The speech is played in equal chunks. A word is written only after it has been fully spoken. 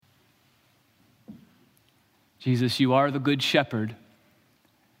Jesus, you are the good shepherd.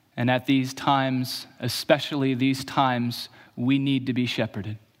 And at these times, especially these times, we need to be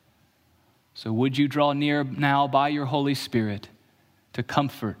shepherded. So would you draw near now by your Holy Spirit to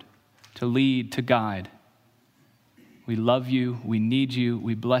comfort, to lead, to guide. We love you, we need you,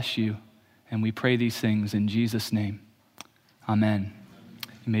 we bless you, and we pray these things in Jesus' name. Amen.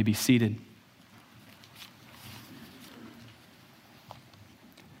 You may be seated.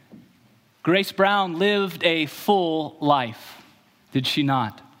 Grace Brown lived a full life, did she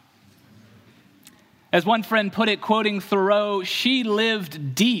not? As one friend put it, quoting Thoreau, she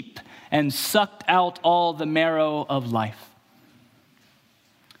lived deep and sucked out all the marrow of life.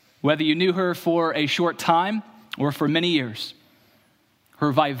 Whether you knew her for a short time or for many years,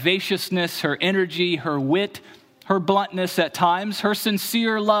 her vivaciousness, her energy, her wit, her bluntness at times, her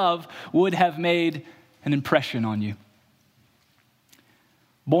sincere love would have made an impression on you.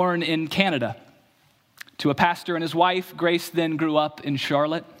 Born in Canada to a pastor and his wife, Grace then grew up in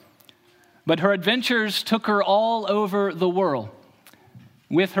Charlotte. But her adventures took her all over the world.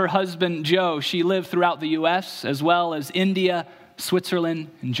 With her husband, Joe, she lived throughout the U.S. as well as India, Switzerland,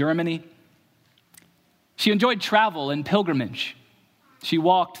 and Germany. She enjoyed travel and pilgrimage. She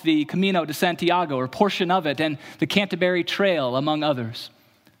walked the Camino de Santiago, or portion of it, and the Canterbury Trail, among others.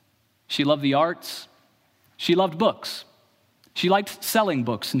 She loved the arts. She loved books. She liked selling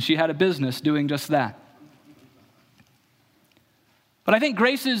books, and she had a business doing just that. But I think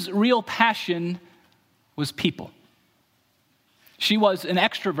Grace's real passion was people. She was an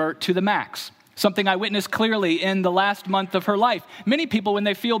extrovert to the max, something I witnessed clearly in the last month of her life. Many people, when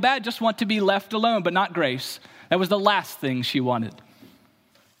they feel bad, just want to be left alone, but not Grace. That was the last thing she wanted.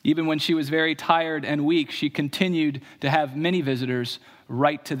 Even when she was very tired and weak, she continued to have many visitors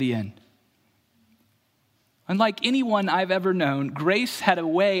right to the end. Unlike anyone I've ever known, Grace had a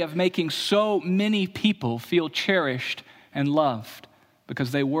way of making so many people feel cherished and loved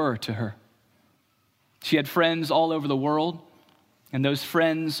because they were to her. She had friends all over the world, and those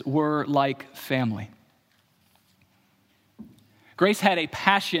friends were like family. Grace had a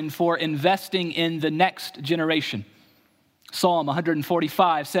passion for investing in the next generation. Psalm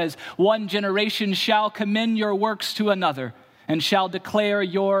 145 says, "One generation shall commend your works to another and shall declare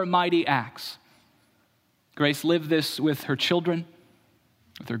your mighty acts." Grace lived this with her children,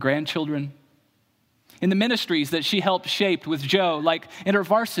 with her grandchildren, in the ministries that she helped shape with Joe, like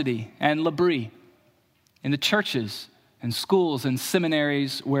InterVarsity and L'Abri, in the churches and schools and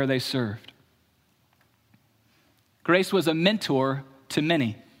seminaries where they served. Grace was a mentor to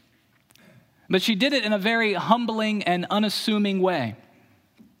many, but she did it in a very humbling and unassuming way.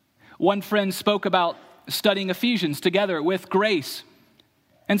 One friend spoke about studying Ephesians together with Grace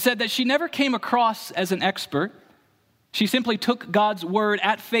and said that she never came across as an expert. She simply took God's word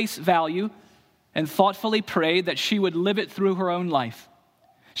at face value and thoughtfully prayed that she would live it through her own life.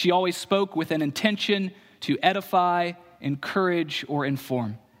 She always spoke with an intention to edify, encourage, or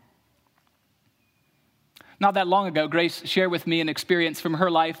inform. Not that long ago, Grace shared with me an experience from her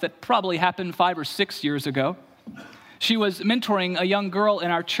life that probably happened 5 or 6 years ago. She was mentoring a young girl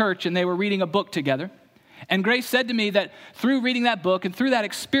in our church, and they were reading a book together. And Grace said to me that through reading that book and through that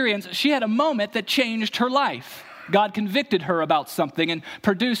experience, she had a moment that changed her life. God convicted her about something and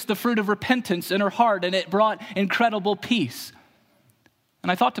produced the fruit of repentance in her heart, and it brought incredible peace.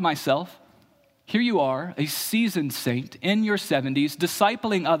 And I thought to myself, here you are, a seasoned saint in your 70s,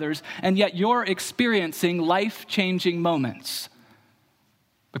 discipling others, and yet you're experiencing life-changing moments.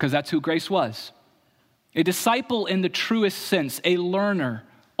 Because that's who Grace was. A disciple in the truest sense, a learner,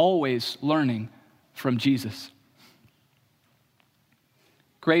 always learning from Jesus.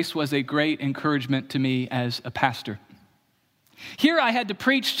 Grace was a great encouragement to me as a pastor. Here I had to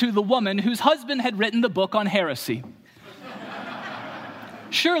preach to the woman whose husband had written the book on heresy.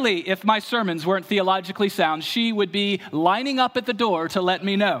 Surely, if my sermons weren't theologically sound, she would be lining up at the door to let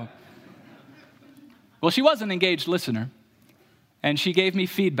me know. Well, she was an engaged listener, and she gave me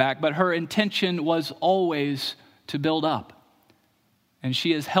feedback, but her intention was always to build up. And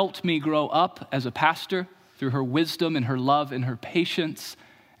she has helped me grow up as a pastor through her wisdom and her love and her patience,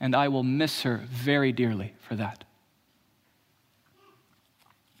 and I will miss her very dearly for that.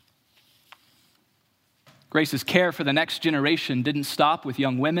 Grace's care for the next generation didn't stop with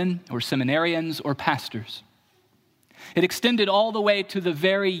young women or seminarians or pastors. It extended all the way to the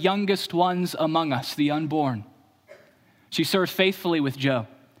very youngest ones among us, the unborn. She served faithfully with Joe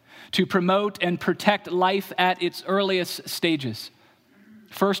to promote and protect life at its earliest stages.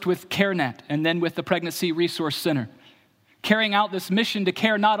 First with CareNet, and then with the Pregnancy Resource Center. carrying out this mission to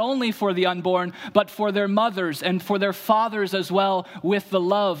care not only for the unborn, but for their mothers and for their fathers as well, with the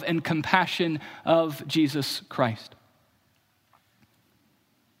love and compassion of Jesus Christ.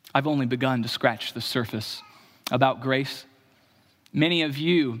 I've only begun to scratch the surface about Grace. Many of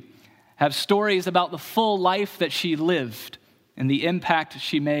you have stories about the full life that she lived and the impact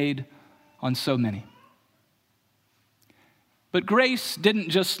she made on so many. But Grace didn't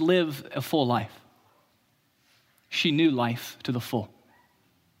just live a full life. She knew life to the full.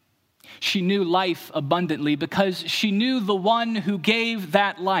 She knew life abundantly because she knew the one who gave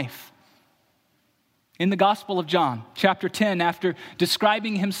that life. In the Gospel of John, chapter 10, after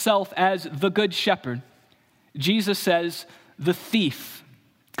describing himself as the Good Shepherd, Jesus says, "The thief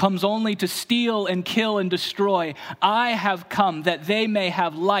comes only to steal and kill and destroy. I have come that they may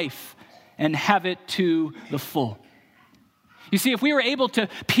have life and have it to the full." You see, if we were able to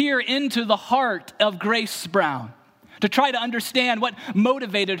peer into the heart of Grace Brown, to try to understand what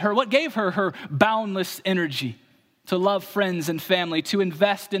motivated her, what gave her her boundless energy to love friends and family, to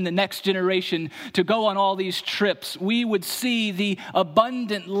invest in the next generation, to go on all these trips, we would see the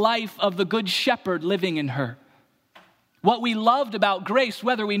abundant life of the Good Shepherd living in her. What we loved about Grace,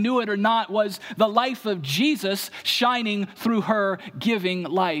 whether we knew it or not, was the life of Jesus shining through her, giving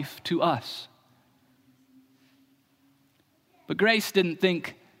life to us. But Grace didn't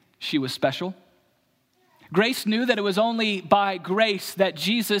think she was special. Grace knew that it was only by grace that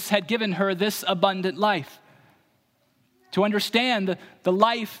Jesus had given her this abundant life. To understand the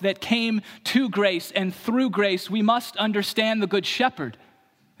life that came to Grace and through Grace, we must understand the Good Shepherd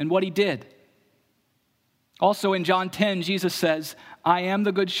and what he did. Also in John 10, Jesus says, "I am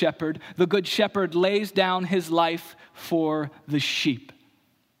the Good Shepherd. The Good Shepherd lays down his life for the sheep."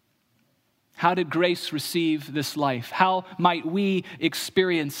 How did Grace receive this life? How might we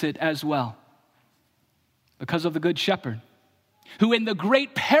experience it as well? Because of the Good Shepherd, who in the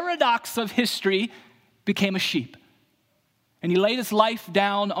great paradox of history became a sheep. And he laid his life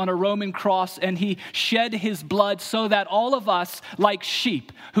down on a Roman cross, and he shed his blood so that all of us, like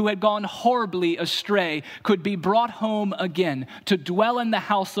sheep who had gone horribly astray, could be brought home again, to dwell in the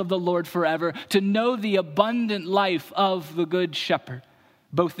house of the Lord forever, to know the abundant life of the Good Shepherd,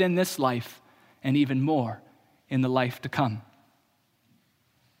 both in this life and even more in the life to come.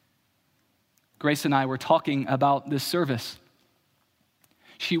 Grace and I were talking about this service.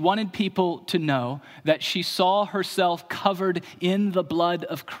 She wanted people to know that she saw herself covered in the blood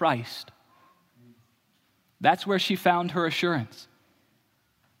of Christ. That's where she found her assurance.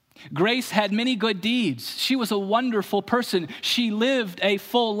 Grace had many good deeds. She was a wonderful person. She lived a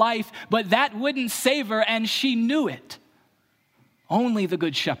full life, but that wouldn't save her, and she knew it. Only the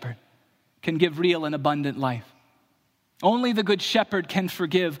Good Shepherd can give real and abundant life. Only the Good Shepherd can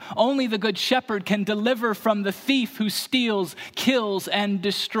forgive. Only the Good Shepherd can deliver from the thief who steals, kills, and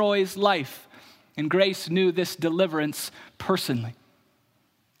destroys life. And Grace knew this deliverance personally.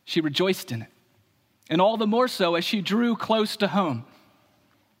 She rejoiced in it. And all the more so as she drew close to home.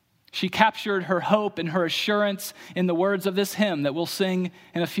 She captured her hope and her assurance in the words of this hymn that we'll sing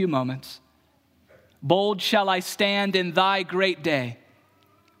in a few moments. "Bold shall I stand in thy great day,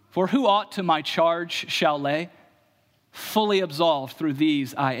 for who aught to my charge shall lay? Fully absolved through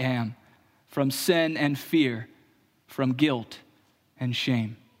these I am, from sin and fear, from guilt and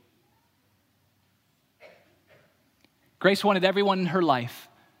shame." Grace wanted everyone in her life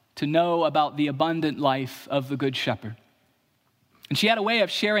to know about the abundant life of the Good Shepherd. And she had a way of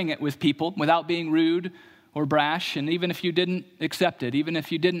sharing it with people without being rude or brash. And even if you didn't accept it, even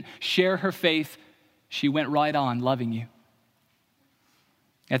if you didn't share her faith, she went right on loving you.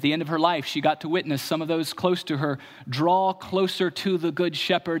 At the end of her life, she got to witness some of those close to her draw closer to the Good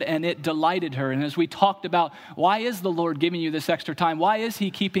Shepherd, and it delighted her. And as we talked about, why is the Lord giving you this extra time? Why is he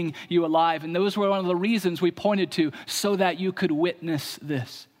keeping you alive? And those were one of the reasons we pointed to, so that you could witness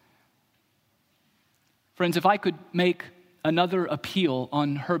this. Friends, if I could make another appeal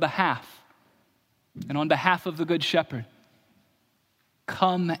on her behalf and on behalf of the Good Shepherd,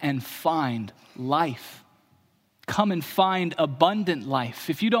 come and find life. Come and find abundant life.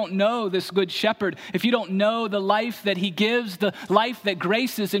 If you don't know this Good Shepherd, if you don't know the life that he gives, the life that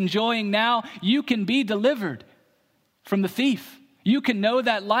Grace is enjoying now, you can be delivered from the thief. You can know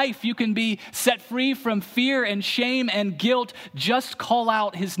that life. You can be set free from fear and shame and guilt. Just call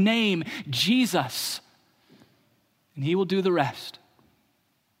out his name, Jesus, and he will do the rest.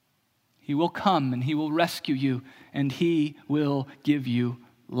 He will come and he will rescue you, and he will give you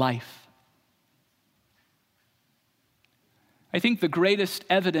life. I think the greatest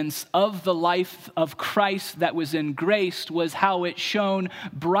evidence of the life of Christ that was in Grace was how it shone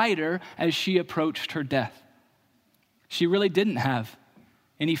brighter as she approached her death. she really didn't have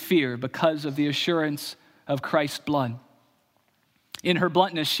any fear because of the assurance of Christ's blood. In her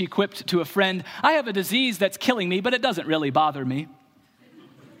bluntness, she quipped to a friend, "I have a disease that's killing me, but it doesn't really bother me."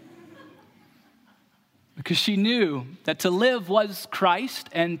 Because she knew that to live was Christ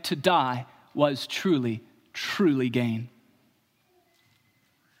and to die was truly, truly gain.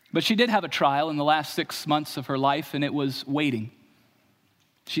 But she did have a trial in the last 6 months of her life, and it was waiting.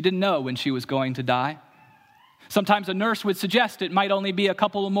 She didn't know when she was going to die. Sometimes a nurse would suggest it might only be a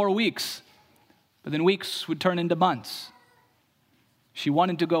couple of more weeks, but then weeks would turn into months. She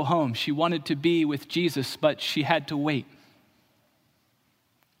wanted to go home. She wanted to be with Jesus, but she had to wait.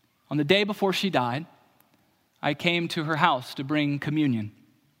 On the day before she died, I came to her house to bring communion.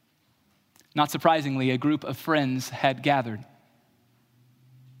 Not surprisingly, a group of friends had gathered.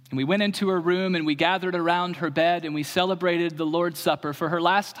 And we went into her room and we gathered around her bed and we celebrated the Lord's Supper for her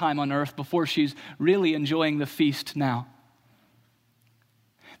last time on earth before she's really enjoying the feast now.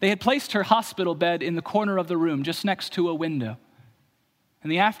 They had placed her hospital bed in the corner of the room, just next to a window. In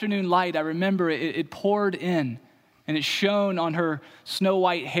the afternoon light, I remember it poured in and it shone on her snow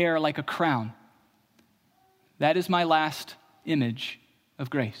white hair like a crown. That is my last image of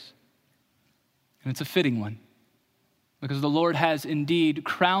Grace. And it's a fitting one, because the Lord has indeed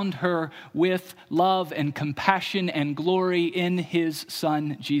crowned her with love and compassion and glory in his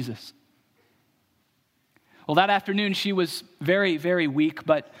Son, Jesus. Well, that afternoon she was very, very weak,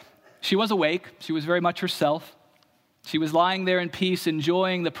 but she was awake. She was very much herself. She was lying there in peace,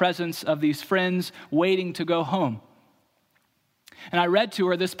 enjoying the presence of these friends, waiting to go home. And I read to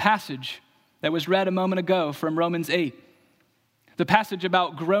her this passage that was read a moment ago from Romans 8, the passage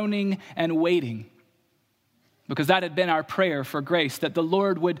about groaning and waiting. Because that had been our prayer for Grace, that the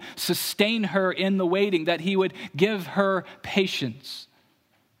Lord would sustain her in the waiting, that he would give her patience.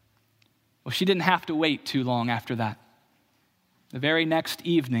 Well, she didn't have to wait too long after that. The very next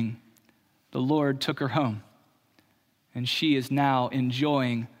evening, the Lord took her home, and she is now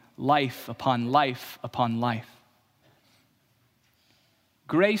enjoying life upon life upon life.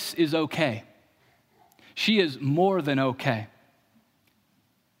 Grace is okay. She is more than okay.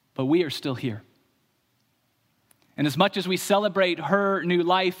 But we are still here. And as much as we celebrate her new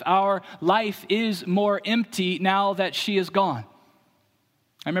life, our life is more empty now that she is gone.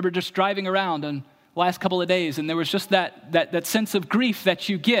 I remember just driving around on the last couple of days, and there was just that sense of grief that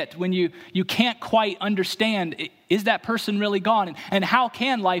you get when you can't quite understand, is that person really gone? And how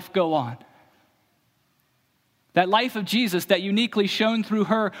can life go on? That life of Jesus that uniquely shone through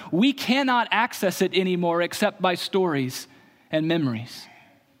her, we cannot access it anymore except by stories and memories.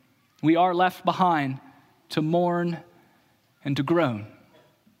 We are left behind to mourn and to groan.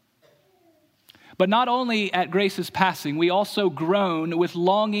 But not only at Grace's passing, we also groan with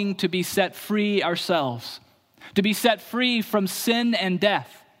longing to be set free ourselves, to be set free from sin and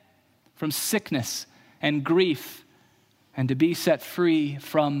death, from sickness and grief, and to be set free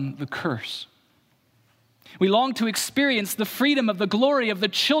from the curse. We long to experience the freedom of the glory of the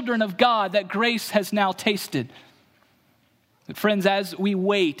children of God that Grace has now tasted. But friends, as we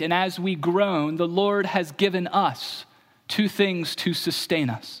wait and as we groan, the Lord has given us two things to sustain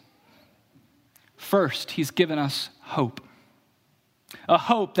us. First, he's given us hope. A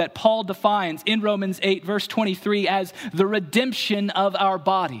hope that Paul defines in Romans 8, verse 23, as the redemption of our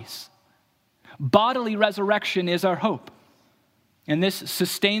bodies. Bodily resurrection is our hope. And this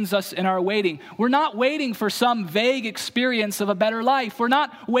sustains us in our waiting. We're not waiting for some vague experience of a better life. We're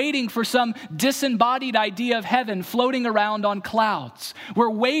not waiting for some disembodied idea of heaven floating around on clouds.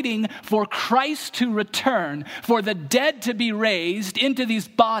 We're waiting for Christ to return, for the dead to be raised into these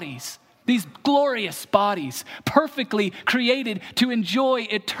bodies, these glorious bodies, perfectly created to enjoy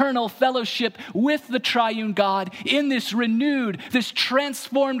eternal fellowship with the triune God in this renewed, this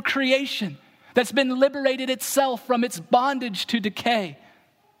transformed creation that's been liberated itself from its bondage to decay.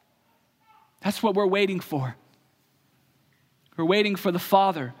 That's what we're waiting for. We're waiting for the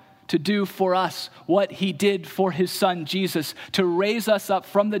Father to do for us what he did for his Son, Jesus, to raise us up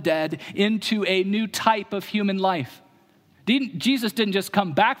from the dead into a new type of human life. Jesus didn't just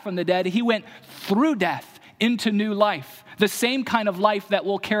come back from the dead, he went through death into new life, the same kind of life that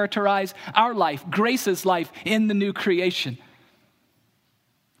will characterize our life, Grace's life in the new creation.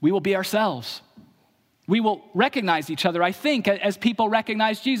 We will be ourselves. We will recognize each other, I think, as people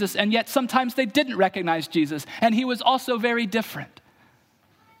recognize Jesus, and yet sometimes they didn't recognize Jesus, and he was also very different.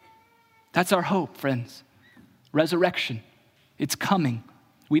 That's our hope, friends. Resurrection. It's coming.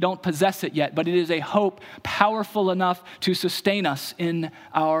 We don't possess it yet, but it is a hope powerful enough to sustain us in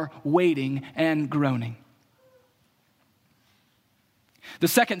our waiting and groaning. The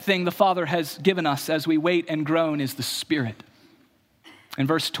second thing the Father has given us as we wait and groan is the Spirit. In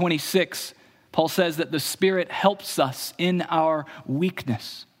verse 26, Paul says that the Spirit helps us in our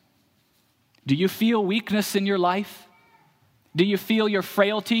weakness. Do you feel weakness in your life? Do you feel your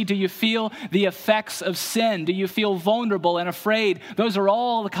frailty? Do you feel the effects of sin? Do you feel vulnerable and afraid? Those are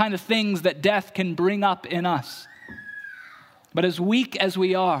all the kind of things that death can bring up in us. But as weak as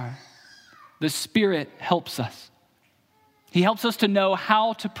we are, the Spirit helps us. He helps us to know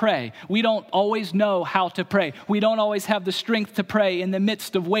how to pray. We don't always know how to pray. We don't always have the strength to pray in the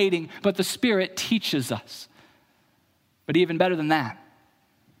midst of waiting, but the Spirit teaches us. But even better than that,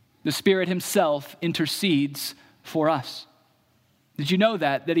 the Spirit himself intercedes for us. Did you know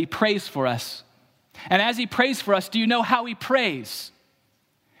that he prays for us? And as he prays for us, do you know how he prays?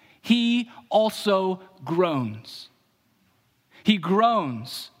 He also groans. He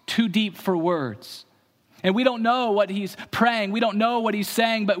groans too deep for words. And we don't know what he's praying. We don't know what he's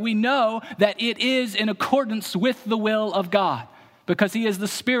saying, but we know that it is in accordance with the will of God because he is the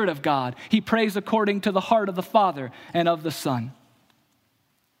Spirit of God. He prays according to the heart of the Father and of the Son.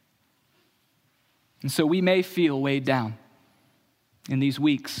 And so we may feel weighed down in these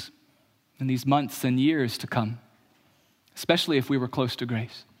weeks, in these months and years to come, especially if we were close to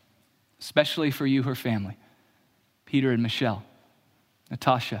Grace, especially for you, her family, Peter and Michelle,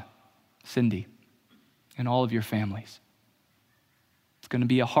 Natasha, Cindy, and all of your families. It's going to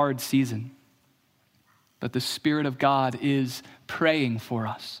be a hard season, but the Spirit of God is praying for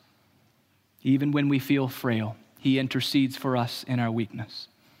us. Even when we feel frail, he intercedes for us in our weakness.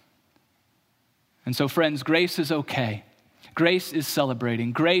 And so, friends, Grace is okay. Grace is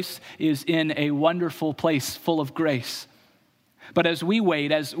celebrating. Grace is in a wonderful place full of grace. But as we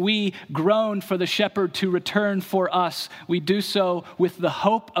wait, as we groan for the shepherd to return for us, we do so with the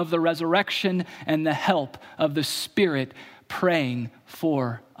hope of the resurrection and the help of the Spirit praying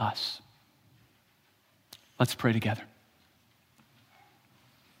for us. Let's pray together.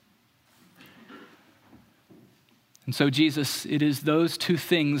 And so, Jesus, it is those two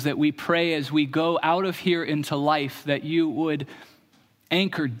things that we pray as we go out of here into life, that you would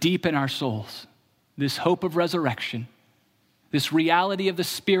anchor deep in our souls this hope of resurrection, this reality of the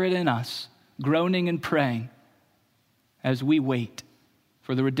Spirit in us, groaning and praying as we wait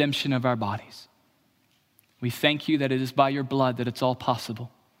for the redemption of our bodies. We thank you that it is by your blood that it's all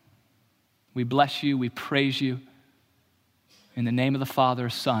possible. We bless you, we praise you. In the name of the Father,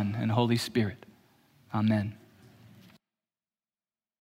 Son, and Holy Spirit. Amen.